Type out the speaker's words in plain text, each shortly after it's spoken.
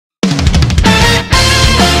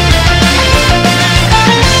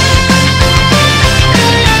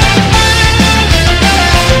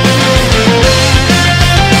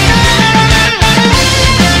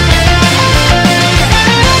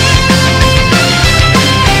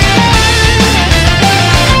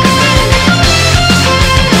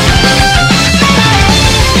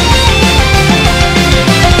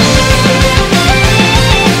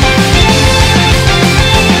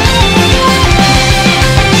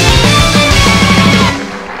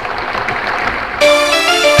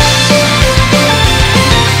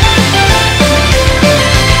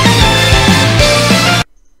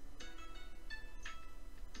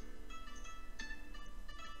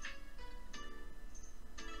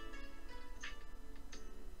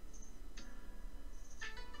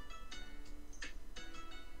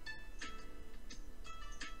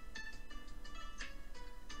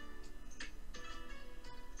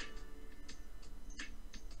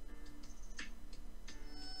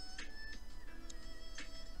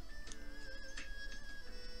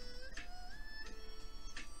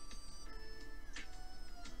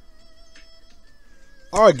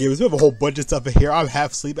Alright gamers, we have a whole bunch of stuff in here. I'm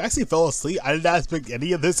half asleep. I actually fell asleep. I did not expect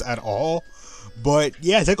any of this at all. But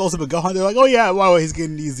yeah, Tech Ultimate Gohan, they're like, oh yeah, wow, he's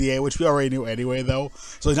getting EZA, which we already knew anyway though.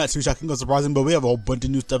 So it's not too shocking or surprising, but we have a whole bunch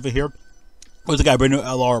of new stuff in here. There's a guy brand new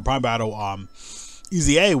LR Prime Battle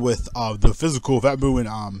EZA with the physical Fat Boo and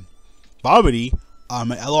Bobbity.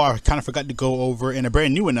 LR kind of forgot to go over in a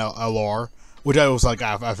brand new LR, which I was like,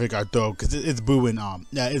 I think I'd throw because it's Boo and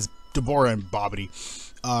yeah, it's Deborah and Bobbity.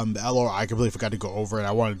 LR I completely forgot to go over it.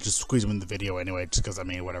 I wanted to just squeeze them in the video anyway, just because I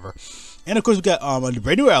mean whatever. And of course we got a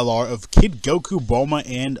brand new LR of Kid Goku, Bulma,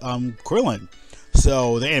 and Krillin.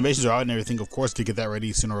 So the animations are out and everything. Of course, to get that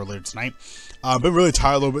ready sooner or later tonight. Been really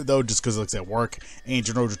tired a little bit though, just because it's at work. And in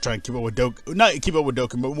general, just trying to keep up with Dokkan, not keep up with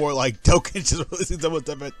Dokkan, but more like Dokkan just releasing some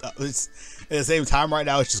stuff at the same time right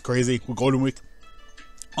now. It's just crazy with Golden Week.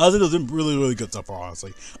 Honestly, there's been really good stuff for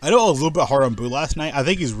honestly. I know I was a little bit hard on Boo last night. I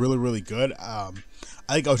think he's really good.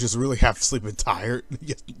 I think I was just really half asleep and tired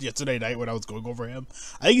yesterday night when I was going over him.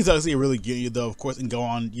 I think he's obviously a really good though, of course, and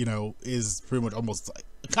Gohan, you know, is pretty much almost like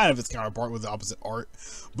kind of his counterpart with the opposite art.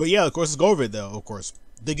 But yeah, of course, let's go over it though, of course.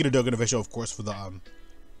 Thank you to Dokkan Official, of course, for the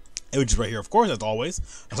images right here, of course, as always.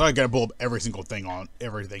 I'm sorry I gotta pull up every single thing on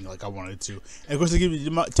everything like I wanted to. And of course, they give me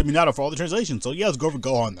to Minato for all the translations. So yeah, let's go over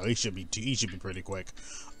Gohan though. He should be pretty quick.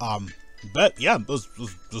 But yeah,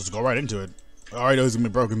 let's go right into it. I already know he's gonna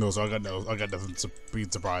be broken though, so I got nothing to be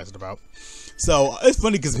surprised about. So it's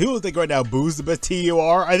funny because people think right now Boo's the best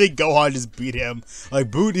TUR. I think Gohan just beat him. Like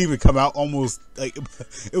Boo didn't even come out almost like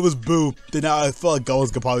it was Boo. Then now I feel like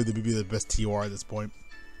Gohan's could probably be the best TUR at this point.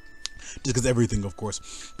 Just because everything, of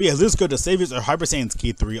course. But yeah, let's go to Saviors or Hyper Saiyan's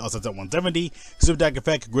Key 3, also at 170. Super attack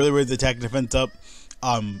effect, really raises attack and defense up.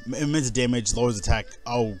 Immense damage, lowers attack.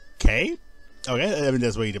 Okay, I mean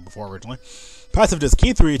that's what he did before originally. Passive does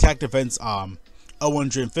Key 3, attack defense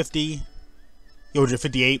 158,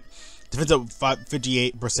 defense up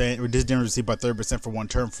 58%, reduces damage received by 30% for one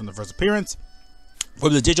turn from the first appearance.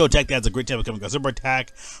 From the digital attack that has a great chance of becoming a super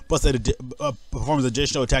attack, plus it performs an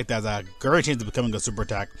additional attack that has a great chance of becoming a super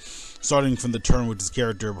attack, starting from the turn with this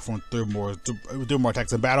character, perform three more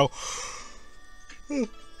attacks in battle.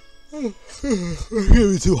 It's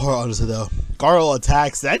gonna be too hard, honestly, though. Garl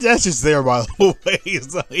attacks, that's just there, by the way,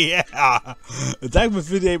 so yeah. Attack with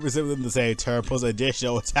 58% within the same turn, plus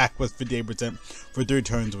additional attack with 58% for 3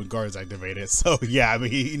 turns when guard is activated. So yeah, I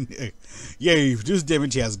mean, yeah, he reduces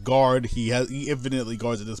damage, he has guard, he infinitely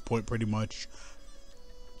guards at this point, pretty much.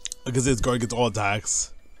 Because his guard gets all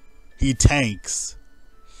attacks. He tanks.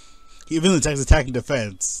 He even attacks attack and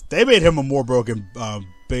defense. They made him a more broken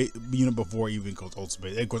unit before he even goes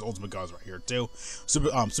ultimate. Of course, ultimate goes right here too. Super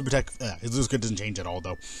attack. His lose good doesn't change at all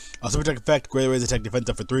though. Super attack effect. Greatly raises attack defense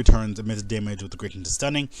up for 3 turns. Immense damage with the great into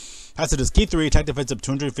stunning. Has to does Key 3 attack defense up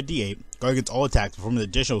 258. Guard against all attacks. Perform an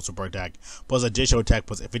additional super attack plus additional attack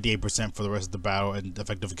plus 58% for the rest of the battle and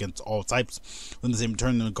effective against all types. When the same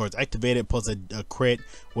turn, the guard's activated plus a crit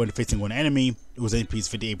when facing one enemy. It was AP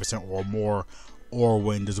 58% or more, or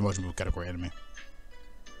when there's a motion move category enemy.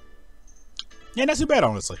 Yeah, not too bad,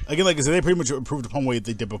 honestly. Again, like I said, they pretty much improved upon what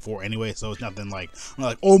they did before anyway, so it's nothing like, I'm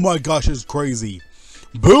like, oh my gosh, it's crazy.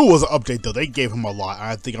 Boo was an update, though. They gave him a lot.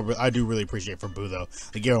 I think I do really appreciate for Boo, though.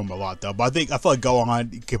 They gave him a lot, though. But I feel like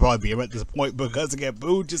Gohan could probably be him at this point because, again,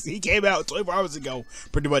 Boo he came out 24 hours ago,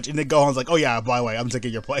 pretty much, and then Gohan's like, oh yeah, by the way, I'm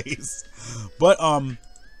taking your place. But,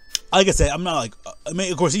 like I said, I'm not like, I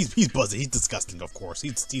mean, of course, he's Buzzy. He's disgusting, of course.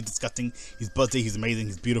 He's disgusting. He's Buzzy. He's amazing.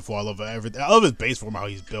 He's beautiful. I love everything. I love his base form, how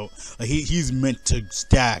he's built. Like, he's meant to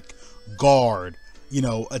stack, guard, you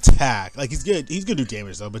know, attack. Like, he's good. He's gonna do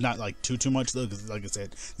damage, though, but not, like, too much, though, because, like I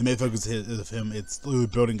said, the main focus of him, it's literally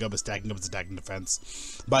building up and stacking up his attack and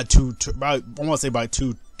defense. I want to say by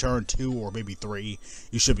turn 2 or maybe 3,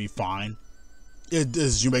 you should be fine.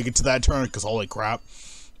 As you make it to that turn, because holy crap.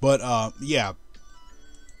 But, yeah.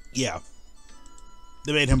 Yeah,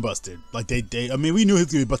 they made him busted. Like I mean, we knew he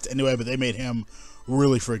was gonna be busted anyway, but they made him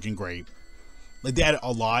really freaking great. Like they added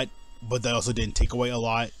a lot, but they also didn't take away a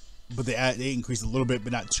lot. But they increased a little bit,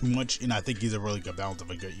 but not too much. And I think he's a really good balance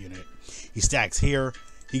of a good unit. He stacks here,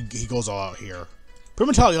 he goes all out here. Pretty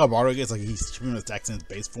much how Alvaro gets, like he's pretty much stacks in his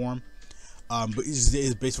base form. But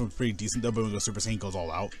his base form is pretty decent though. But when he goes Super Saiyan, he goes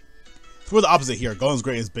all out. We're the opposite here. Gohan's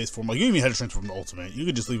great in his base form. Like, you even had to transform the ultimate. You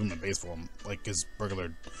could just leave him in base form, like his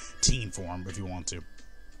regular teen form, if you want to.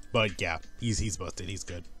 But yeah, he's busted. He's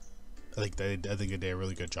good. I think they did a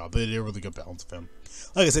really good job. They did a really good balance of him.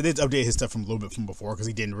 Like I said, they did update his stuff from a little bit from before because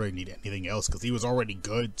he didn't really need anything else because he was already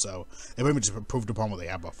good. So they pretty much improved upon what they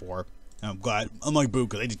had before. And I'm glad, unlike Boo,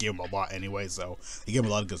 because they just gave him a lot anyway, so they gave him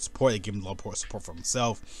a lot of good support. They gave him a lot of support for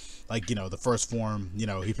himself. Like, you know, the first form, you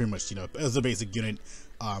know, he pretty much, you know, it was a basic unit,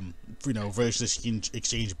 you know, versus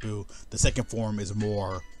exchange Boo. The second form is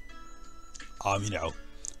more, you know,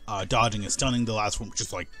 dodging and stunning. The last one, which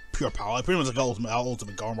is like pure power. Like, pretty much like how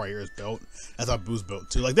Ultimate Golem right here is built. That's how Boo's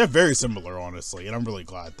built too. Like, they're very similar, honestly, and I'm really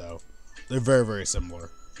glad though. They're very, very similar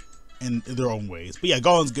in their own ways. But yeah,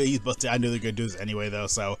 Golem's good. He's busted. I knew they were gonna do this anyway though,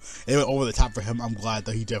 so it went over the top for him. I'm glad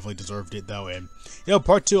though. He definitely deserved it though. And you know,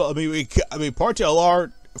 part two. I mean, part two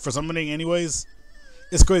LR for summoning, anyways.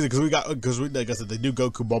 It's crazy because we like I said, they do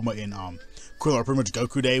Goku Bulma in pretty much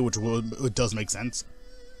Goku Day, which does make sense.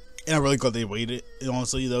 And I'm really glad they waited,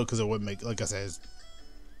 honestly though, because it would make, like I said,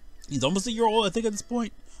 he's almost a year old, I think, at this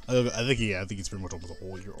point. I think he's pretty much almost a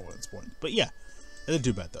whole year old at this point. But yeah. It didn't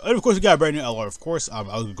do bad though. And of course, we got a brand new LR, of course. I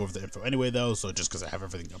was gonna go over the info anyway though, so just because I have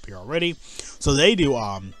everything up here already. So they do,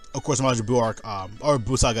 of course, Majin Buu arc, or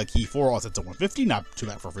Buu Saga Key 4, all set to 150. Not too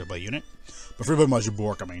bad for a free play unit, but free play Majin Buu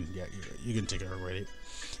arc, I mean, yeah, you can take it already.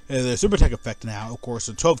 The super attack effect now, of course,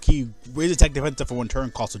 so 12 key, raise attack defense for 1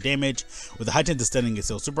 turn, cost of damage, with a high chance of stunning is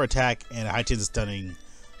still super attack, and a high chance of stunning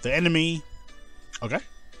the enemy. Okay,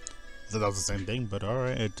 so that was the same thing, but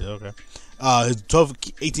alright, okay.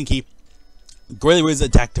 18 key. Greatly raises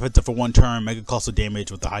attack defensive for 1 turn, mega cost of damage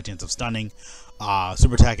with a high chance of stunning.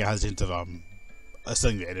 Super attack and high chance of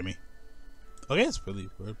stunning the enemy. Okay, it's really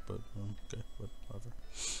weird, but okay, whatever.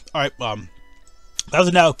 Alright, that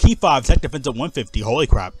was now key 5, attack defense of 150, holy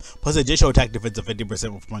crap, plus additional attack defense of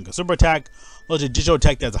 50% with playing a super attack, plus additional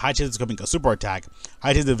attack that has a high chance of becoming a super attack,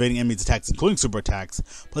 high chance of evading enemies' attacks including super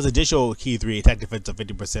attacks, plus additional key 3, attack defense of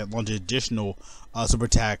 50%, launch additional super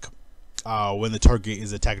attack when the target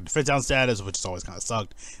is attack or defense down status, which is always kind of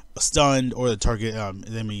sucked, stunned, or the target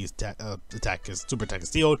enemy's attack is super attack is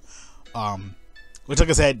sealed. Which, like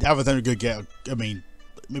I said, half the time you could get. I mean,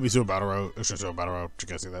 maybe Super Battle Road, or Super Battle Road, you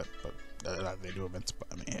guys see that, but they do events. But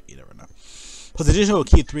I mean, you never know. Plus additional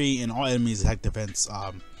key 3 in all enemies attack defense.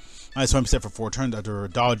 Minus 20% for 4 turns after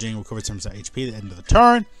dodging, recovers 10% HP at the end of the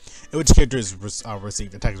turn, in which character is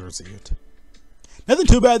received, attack is received. Nothing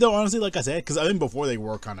too bad though, honestly, like I said, because I think before they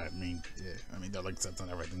were kind of, I mean, they're like sets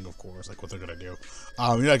on everything, of course, like what they're gonna do.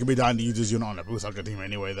 You're not gonna be dying to use this unit on a Buu Saga team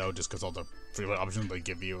anyway, though, just because all the free play options they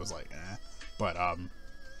give you is like, eh. But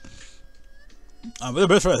the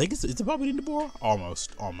best friend, I think it's Bobby Debora,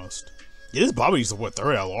 almost. Yeah, this Bobby used to what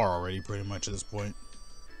 3rd LR already, pretty much at this point.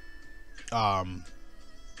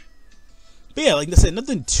 But yeah, like I said,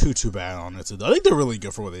 nothing too bad on it. I think they're really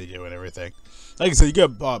good for what they do and everything. Like I said, you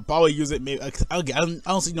could probably use it. Maybe I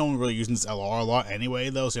don't see no one really using this LR a lot anyway,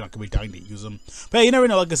 though, so you're not gonna be dying to use them. But hey, you never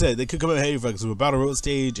know. Like I said, they could come in heavy for like Super Battle Road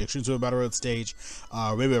stage, Extreme Super Battle Road stage,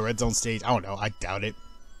 maybe a Red Zone stage. I don't know. I doubt it.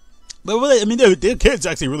 But really, I mean, their kids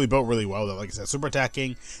actually really built really well, though. Like I said, super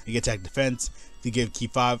attacking, they get attack defense. They give key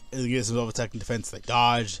 5, they get some attacking defense. They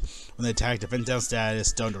dodge when they attack defense down status,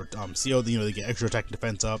 stunned or sealed. You know, they get extra attack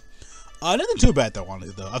defense up. Nothing too bad though,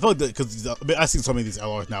 honestly. Though I feel like because I see so many of these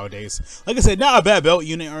LRs nowadays. Like I said, not a bad belt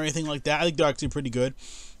unit or anything like that. I think they're actually pretty good.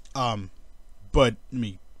 But I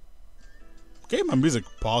mean, okay, my music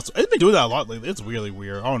paused. It's been doing that a lot lately. It's really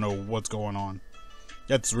weird. I don't know what's going on.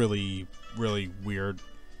 That's really weird.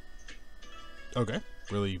 Okay,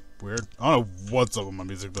 really weird. I don't know what's up with my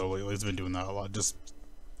music though lately. It's been doing that a lot. Just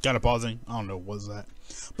kind of pausing. I don't know what's that.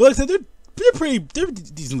 But like I said, they're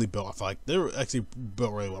decently built. I feel like they're actually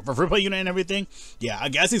built really well for free play unit and everything. Yeah, I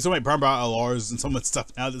guess I see so many prime LRs and so much stuff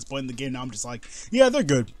now at this point in the game. Now I'm just like, yeah, they're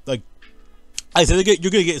good. Like I said, you're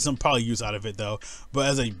gonna get some probably use out of it though. But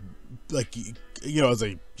as a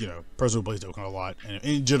person who plays Dokkan a lot, and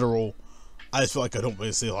in general, I just feel like I don't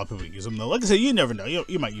really see a lot of people use them though. Like I said, you never know.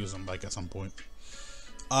 You might use them like at some point.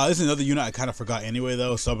 This is another unit I kind of forgot anyway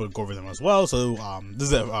though, so I'm gonna go over them as well. So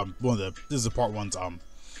this is part 1's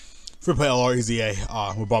free play LR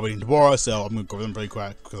EZA with Bobby and Debora, so I'm gonna go over them pretty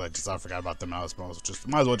quick because I forgot about them. Might as well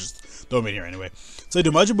just throw them in here anyway. So I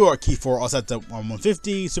do Majin Buu Key 4, all set to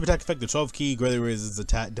 150, super attack effect, the 12 key, greatly raises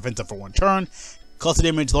attack defensive for 1 turn, cost of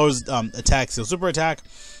damage, lowers attack, still super attack.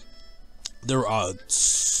 They're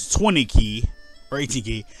 20 key or 18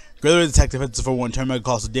 key, greatly raises attack defensive for 1 turn, mega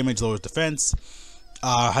cost of damage, lowers defense,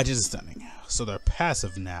 high chance of stunning. So they're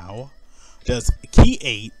passive now. Does key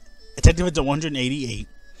 8, attack defense of 188.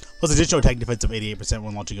 Plus additional attack defense of 88%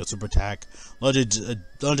 when launching a super attack. Launch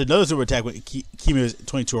another super attack when key is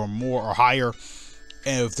 22 or more or higher.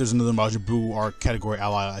 And if there's another Majin Buu or category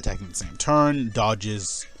ally attacking the same turn,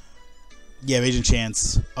 dodges. Yeah, evasion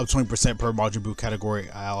chance of 20% per Majin Buu category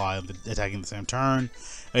ally attacking the same turn.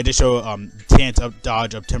 Additional chance of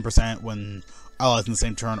dodge of 10% when allies in the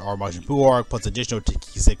same turn are Majin Buu arc, plus additional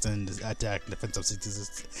key 6 and attack and defense of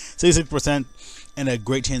 66%, and a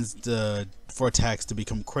great chance for attacks to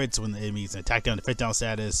become crits when the enemy's in attack down, defense down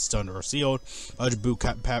status, stunned, or sealed. Majin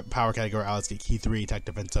Buu power category allies get key 3, attack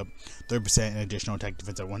defense up 30%, and additional attack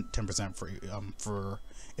defense at 10% for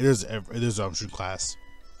it is shooting class.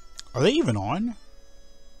 Are they even on?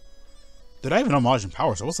 They're not even on Majin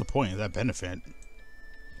Power, so what's the point of that benefit?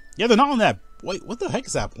 Yeah, they're not on that. Wait, what the heck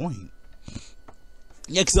is that point?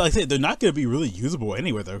 Yeah, because like I said, they're not going to be really usable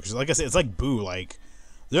anyway, though. Because like I said, it's like Buu. Like,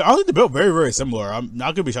 I think they're built very, very similar. I'm not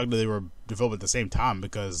going to be shocked that they were developed at the same time,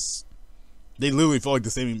 because they literally feel like the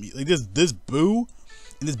same. Like this Buu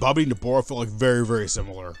and this Bobby and Dabura feel like very, very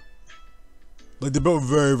similar. Like they're both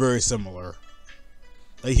very, very similar.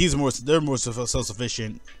 Like they're more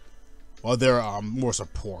self-sufficient, while they're more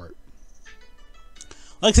support.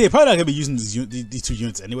 Like I say, you're probably not gonna be using these two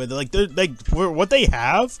units anyway. They're like for what they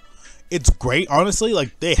have, it's great. Honestly,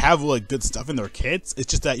 like they have like good stuff in their kits. It's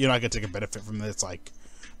just that you're not gonna take a benefit from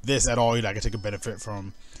this at all. You're not gonna take a benefit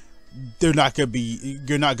from. You're not gonna be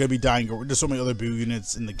dying. There's so many other Buu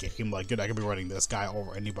units in the game. Like you're not gonna be running this guy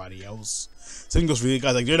over anybody else. Same goes for these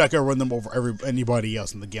guys. Like you're not gonna run them over anybody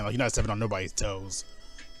else in the game. Like you're not stepping on nobody's toes.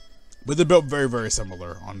 But they're built very, very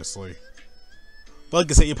similar, honestly. But like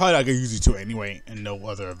I said, you're probably not going to use these two anyway in no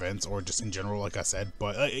other events or just in general, like I said.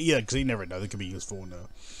 But yeah, because you never know. They could be useful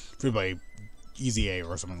for like EZA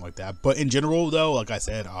or something like that. But in general, though, like I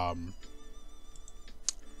said,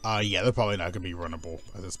 yeah, they're probably not going to be runnable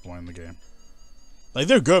at this point in the game. Like,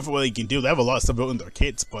 they're good for what they can do. They have a lot of stuff built in their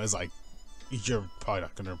kits, but it's like, you're probably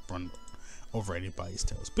not going to run over anybody's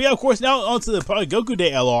toes. But yeah, of course, now on to the probably Goku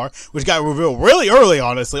Day LR, which got revealed really early,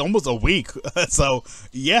 honestly, almost a week. So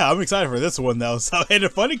yeah, I'm excited for this one though. So, and a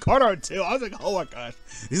funny card art too. I was like, oh my gosh,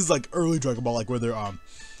 this is like early Dragon Ball, like where they're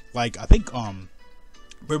like I think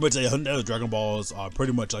pretty much like 100 Dragon Balls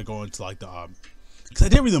pretty much like going to like the because I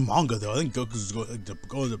didn't read the manga though. I think Goku's going to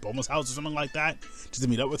go to Bulma's house or something like that just to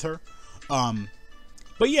meet up with her.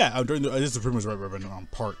 But yeah, during this is pretty much Red Ribbon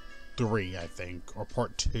part 3, I think, or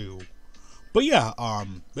part 2. But yeah,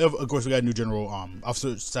 of course we got a new General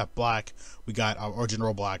Officer Staff Black. We got our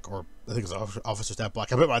General Black, or I think it's Officer Staff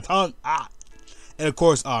Black. I bit my tongue. And of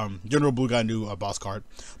course, General Blue got a new boss card.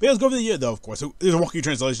 But yeah, let's go over the year though. Of course, there's a wonky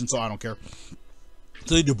translation, so I don't care.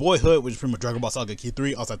 So they do Boyhood, which is pretty much Dragon Ball Saga Key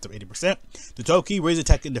 3, also up to 80%. The Toki, raise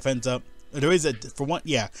attack and defense up. Raise it for one,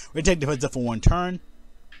 yeah, raise attack and defense up for 1 turn.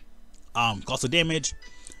 Cost of damage.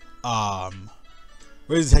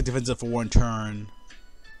 Raise attack defense up for 1 turn.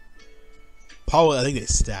 Probably, I think they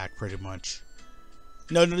stack pretty much.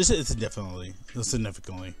 No, this is significantly.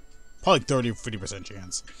 Probably 30-50%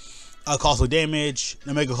 chance. Costly damage,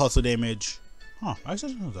 Omega costly damage. Huh, I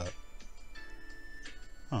actually didn't know that.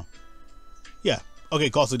 Huh. Yeah. Okay,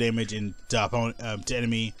 costly damage and to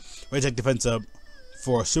enemy. Attack defense up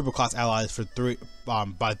for super class allies for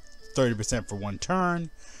by 30% for 1 turn.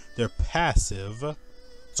 Their passive. So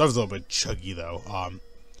I was a little bit chuggy though.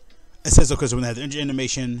 It says so because when they have the intro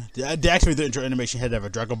animation, to activate the intro animation, you had to have a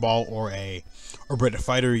Dragon Ball or Brita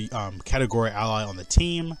Fighter category ally on the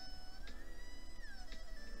team.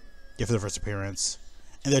 Yeah, for the first appearance.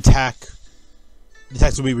 And the attacks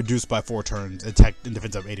will be reduced by 4 turns. Attack and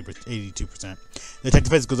defense up 82%. The attack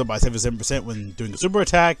defense goes up by 77% when doing a super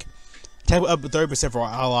attack. Attack up 30% for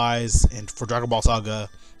our allies and for Dragon Ball Saga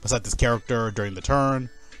besides this character during the turn.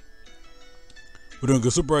 We're doing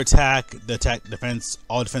a super attack. The attack defense,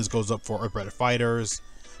 all defense goes up for Earthbred Fighters.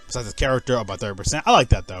 Besides this character, up by 30%. I like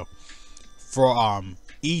that though. For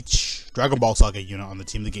each Dragon Ball Saga unit on the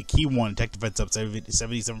team, they get key 1, attack defense up 77%,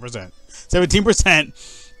 17%, and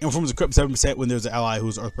performs a crit 7% when there's an ally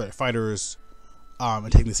who's Earthbred Fighters,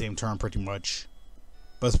 and taking the same turn pretty much.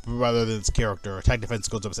 But rather than this character, attack defense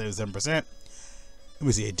goes up 77%. Let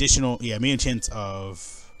me see, additional, yeah, medium chance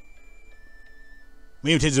of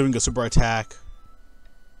doing a super attack.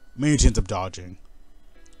 Medium chance of dodging.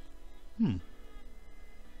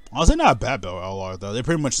 Honestly, not a bad though, LR though. They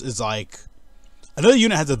pretty much is like another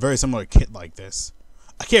unit has a very similar kit like this.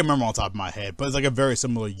 I can't remember on top of my head, but it's like a very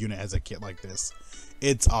similar unit has a kit like this.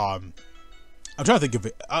 It's I'm trying to think of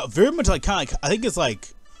it. Very much like kind of I think it's like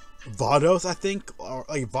Vados, I think, or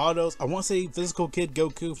like Vados. I want to say Physical Kid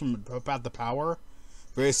Goku from Path to Power.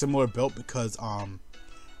 Very similar built because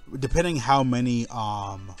depending how many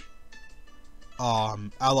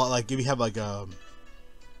like if you have like I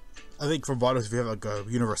think for Vados, if you have like a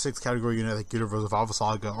Universe 6 category unit, like Universe of Alpha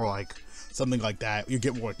Saga, or like something like that. You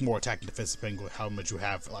get more attack and defense depending on how much you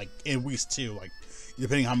have, like in weeks too, like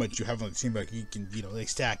depending on how much you have on the team, like you can, you know, they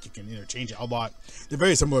stack, you can interchange it a lot. They're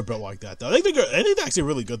very similar built like that though. I think they're actually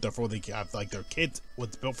really good though for what they have, like their kits,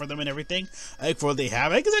 what's built for them and everything. I think for what they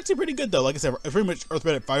have, I think it's actually pretty good though. Like I said, pretty much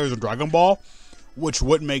Earthbended Fighters and Dragon Ball, which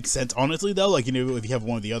would make sense honestly though. Like, you know, if you have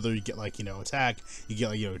one or the other, you get like, you know, attack, you get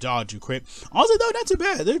like, you know, dodge, you crit. Honestly though, not too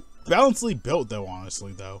bad. They're balancedly built though,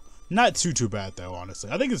 honestly though. Not too bad though, honestly.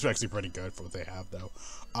 I think it's actually pretty good for what they have though.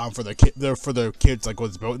 For their kids, like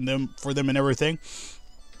what's built in them for them and everything.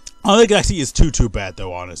 I don't think it actually is too bad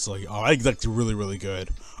though, honestly. I think it's actually really good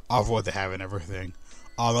for what they have and everything.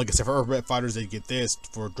 Like I said, for Earthbended Fighters they get this.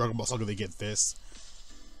 For DragonBallZD they get this.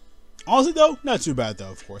 Honestly though, not too bad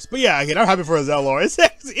though, of course. But yeah, again, I'm happy for Zelor.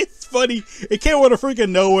 It's funny. It came out of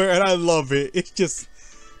freaking nowhere, and I love it. It's just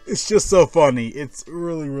so funny. It's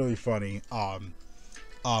really funny.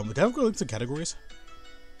 Did I have go into categories?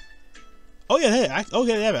 Oh yeah,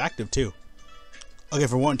 they have it active too. Okay,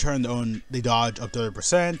 for one turn, they dodge up to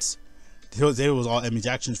 30%. They was all enemies'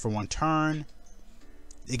 actions for one turn.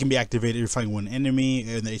 It can be activated if you're fighting one enemy,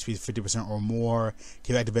 and the HP is 50% or more. It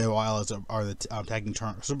can be activated while allies are the tagging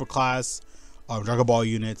turn super class. Dragon Ball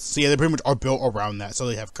units. So yeah, they pretty much are built around that. So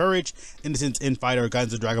they have Courage, Innocence, Infighter,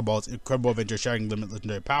 Guidance of Dragon Balls, Incredible Adventure, Sharing Limit,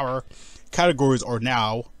 Legendary Power. Categories are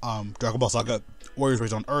now Dragon Ball Saga, Warriors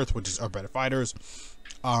Raised on Earth, which is Earthbended Fighters.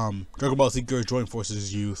 Dragon Ball Seekers, Joint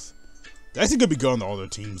Forces, Youth. They're actually gonna be good on the other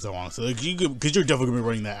teams though, honestly, because you're definitely gonna be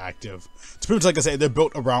running that active. It's pretty much like I said, they're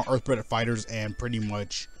built around Earthbended Fighters and pretty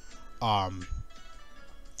much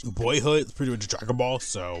Boyhood. It's pretty much Dragon Ball.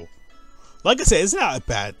 So, like I said, it's not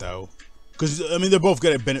bad though. Because, I mean, they're both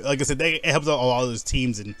good at, like I said, it helps out a lot of those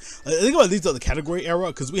teams. And I think about these are the category era,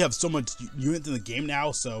 because we have so much units in the game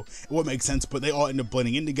now, so it won't make sense. But they all end up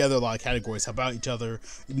blending in together. A lot of categories help out each other.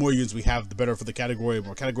 The more units we have, the better for the category. The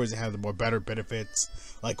more categories they have, the more better benefits.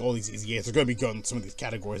 Like all these EZAs are going to be good in some of these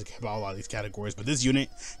categories. Help out a lot of these categories. But this unit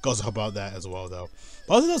goes to help out that as well, though.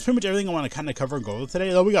 But I think that's pretty much everything I want to kind of cover and go over today.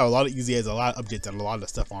 Though we got a lot of EZAs, a lot of updates, and a lot of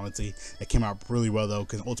stuff, honestly, that came out really well, though,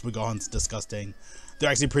 because Ultimate Gohan's disgusting. They're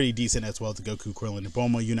actually pretty decent as well. The Goku, Krillin, and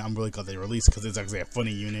Bulma unit, I'm really glad they released because it's actually a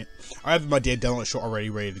funny unit. I have my download show already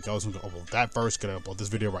ready to go, so I'm going to upload that first. Going to upload this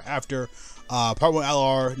video right after. Part 1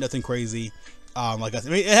 LR, nothing crazy. Like I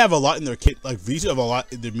said, I mean, they have a lot in their kit. Like, these have a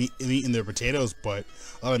lot in their meat in their potatoes, but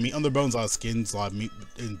a lot of meat on their bones, a lot of skins, a lot of meat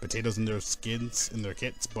and potatoes in their skins, in their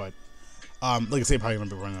kits. But, like I say, probably going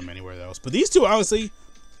to be running them anywhere else. But these two, honestly,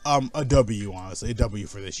 a W, honestly, a W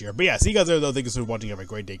for this year. But yeah, see you guys there though. Thank you so much for watching. Have a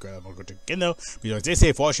great day. Great. I'm going to again though. Stay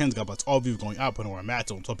safe, wash hands. God bless all of you going out, putting on a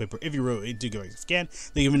mat, on toilet paper. If you really do get a scan,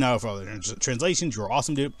 thank you now for all the translations. You're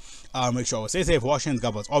awesome, dude. Make sure always stay safe, wash hands.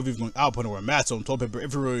 God bless all of you going out, putting on a mat, on toilet paper.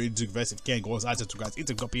 If you really do get a scan, go outside, subscribe, eat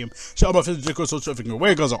some PM. Shout out my friends, social media.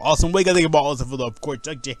 Where goes are awesome. We got to think about all this for the, of course,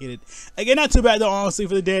 like you hated. Again, not too bad though, honestly,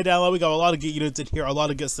 for the day download. We got a lot of good units in here, a lot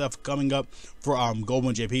of good stuff coming up for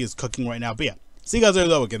GoldBallZD JP is cooking right now. But yeah, see you guys there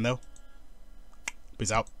though again though.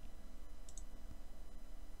 Peace out.